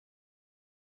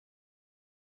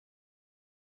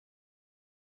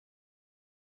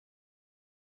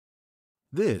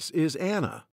This is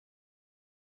Anna.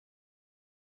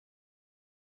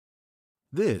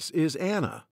 This is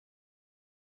Anna.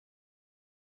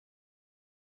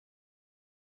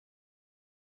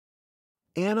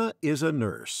 Anna is a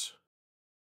nurse.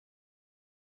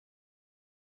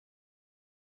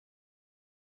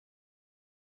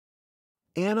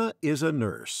 Anna is a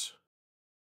nurse.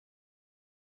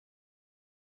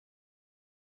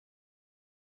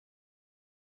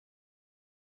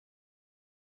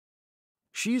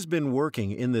 She's been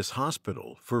working in this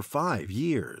hospital for 5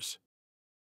 years.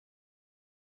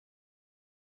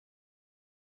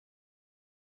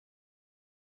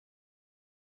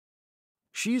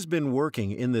 She's been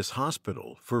working in this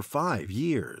hospital for 5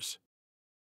 years.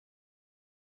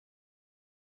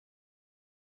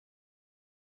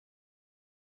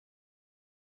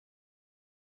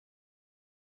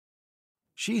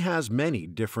 She has many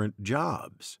different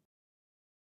jobs.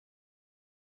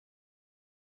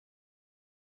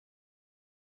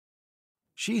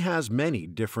 She has many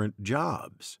different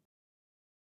jobs.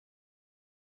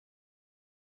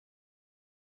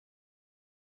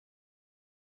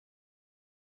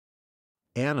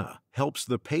 Anna helps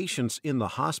the patients in the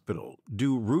hospital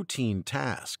do routine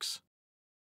tasks.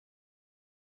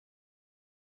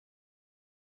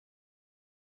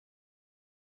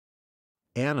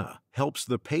 Anna helps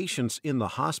the patients in the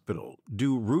hospital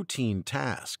do routine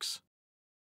tasks.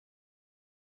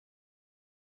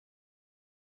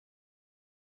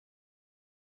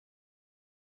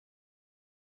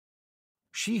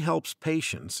 She helps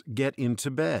patients get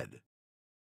into bed.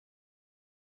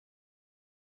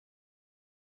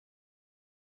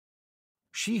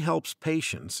 She helps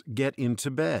patients get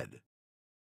into bed.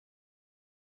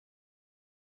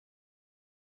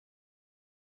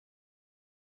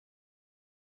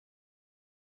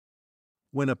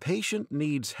 When a patient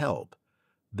needs help,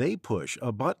 they push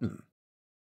a button.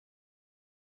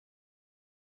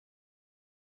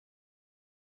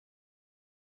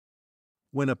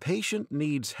 When a patient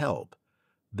needs help,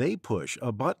 they push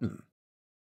a button.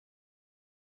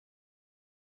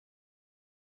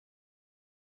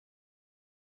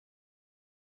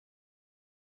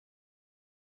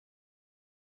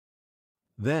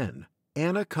 Then,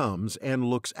 Anna comes and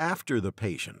looks after the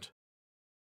patient.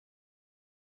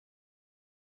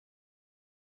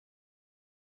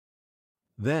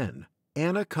 Then,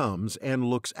 Anna comes and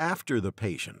looks after the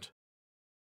patient.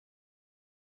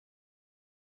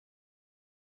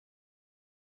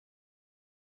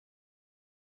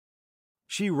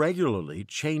 She regularly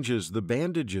changes the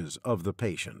bandages of the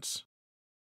patients.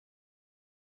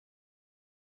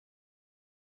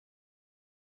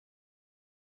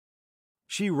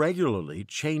 She regularly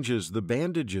changes the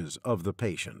bandages of the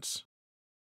patients.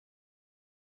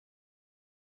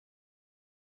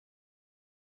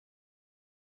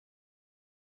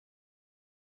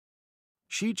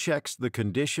 She checks the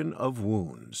condition of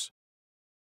wounds.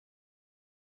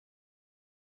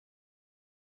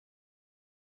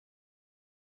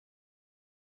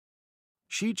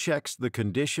 She checks the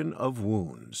condition of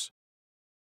wounds.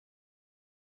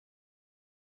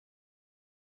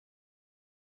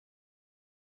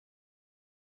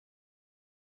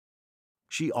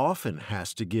 She often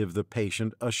has to give the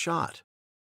patient a shot.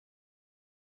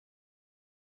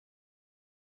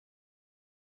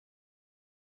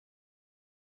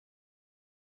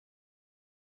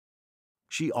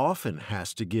 She often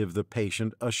has to give the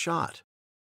patient a shot.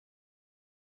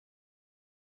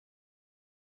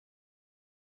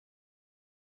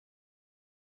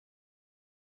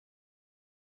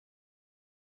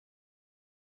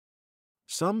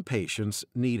 Some patients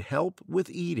need help with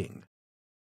eating.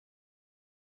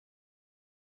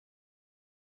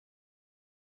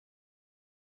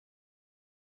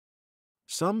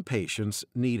 Some patients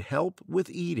need help with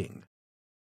eating.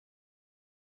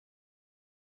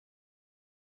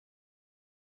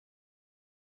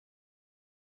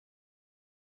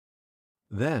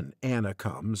 Then Anna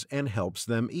comes and helps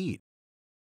them eat.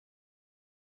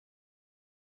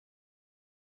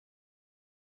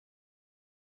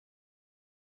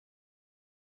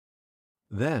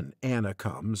 Then Anna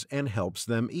comes and helps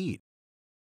them eat.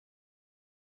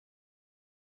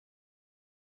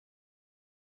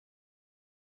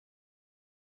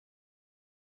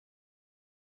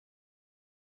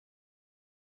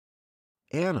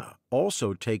 Anna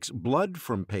also takes blood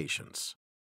from patients.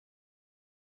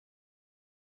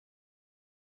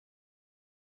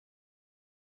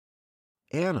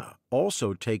 Anna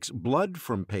also takes blood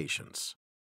from patients.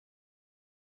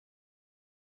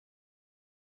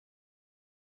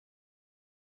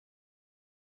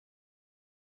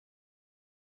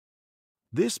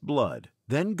 This blood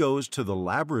then goes to the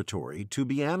laboratory to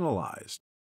be analyzed.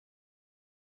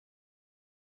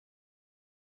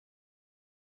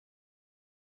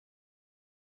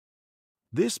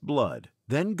 This blood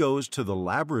then goes to the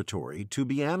laboratory to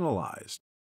be analyzed.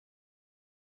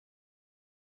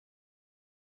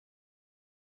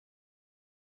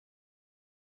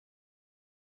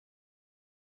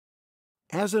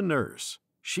 As a nurse,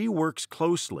 she works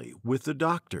closely with the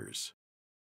doctors.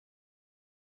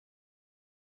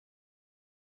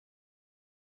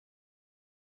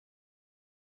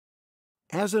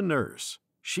 As a nurse,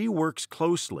 she works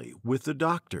closely with the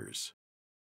doctors.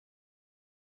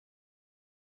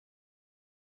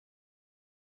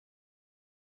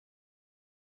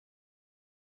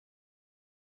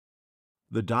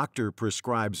 The doctor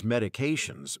prescribes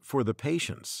medications for the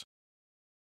patients.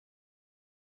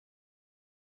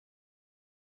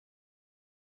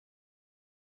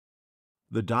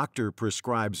 The doctor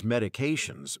prescribes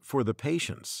medications for the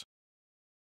patients.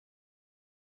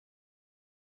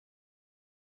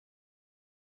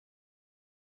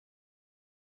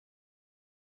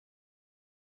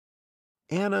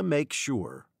 Anna makes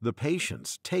sure the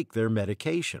patients take their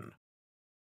medication.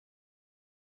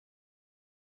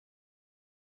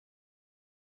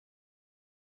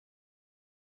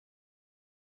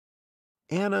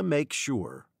 Anna makes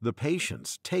sure the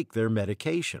patients take their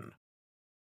medication.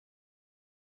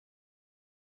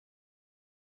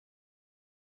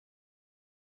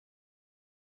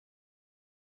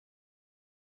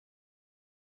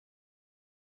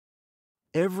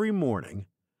 Every morning,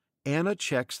 Anna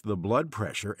checks the blood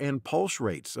pressure and pulse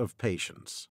rates of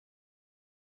patients.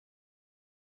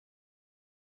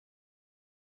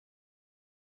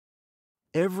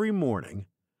 Every morning,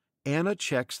 Anna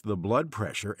checks the blood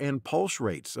pressure and pulse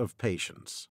rates of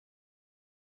patients.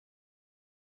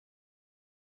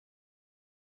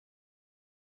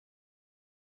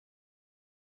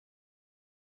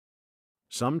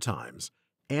 Sometimes,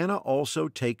 Anna also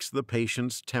takes the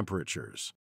patient's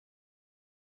temperatures.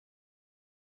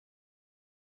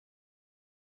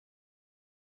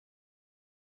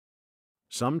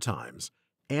 Sometimes,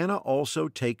 Anna also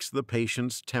takes the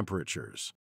patient's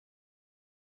temperatures.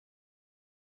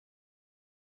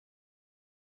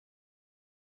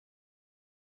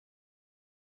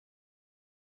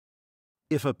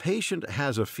 If a patient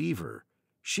has a fever,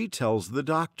 she tells the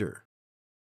doctor.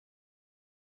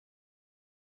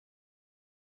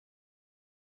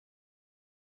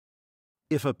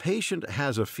 If a patient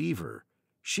has a fever,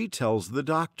 she tells the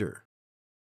doctor.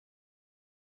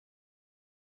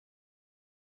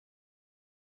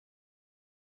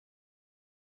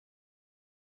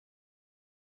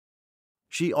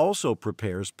 She also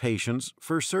prepares patients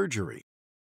for surgery.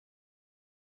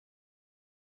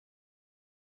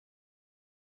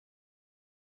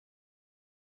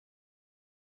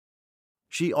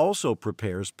 She also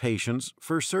prepares patients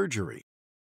for surgery.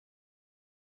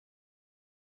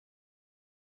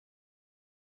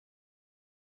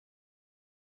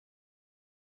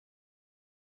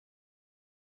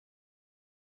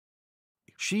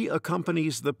 She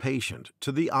accompanies the patient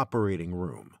to the operating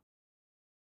room.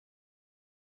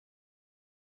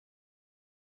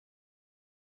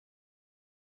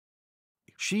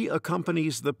 She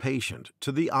accompanies the patient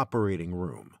to the operating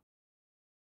room.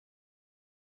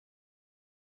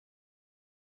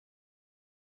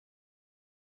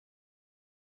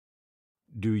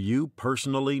 Do you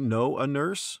personally know a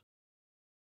nurse?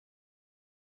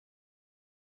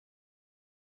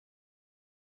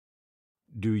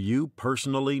 Do you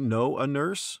personally know a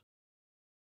nurse?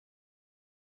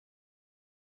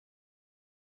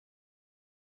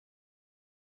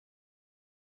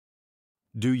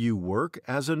 Do you work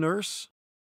as a nurse?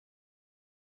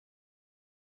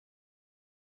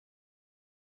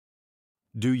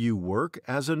 Do you work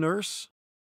as a nurse?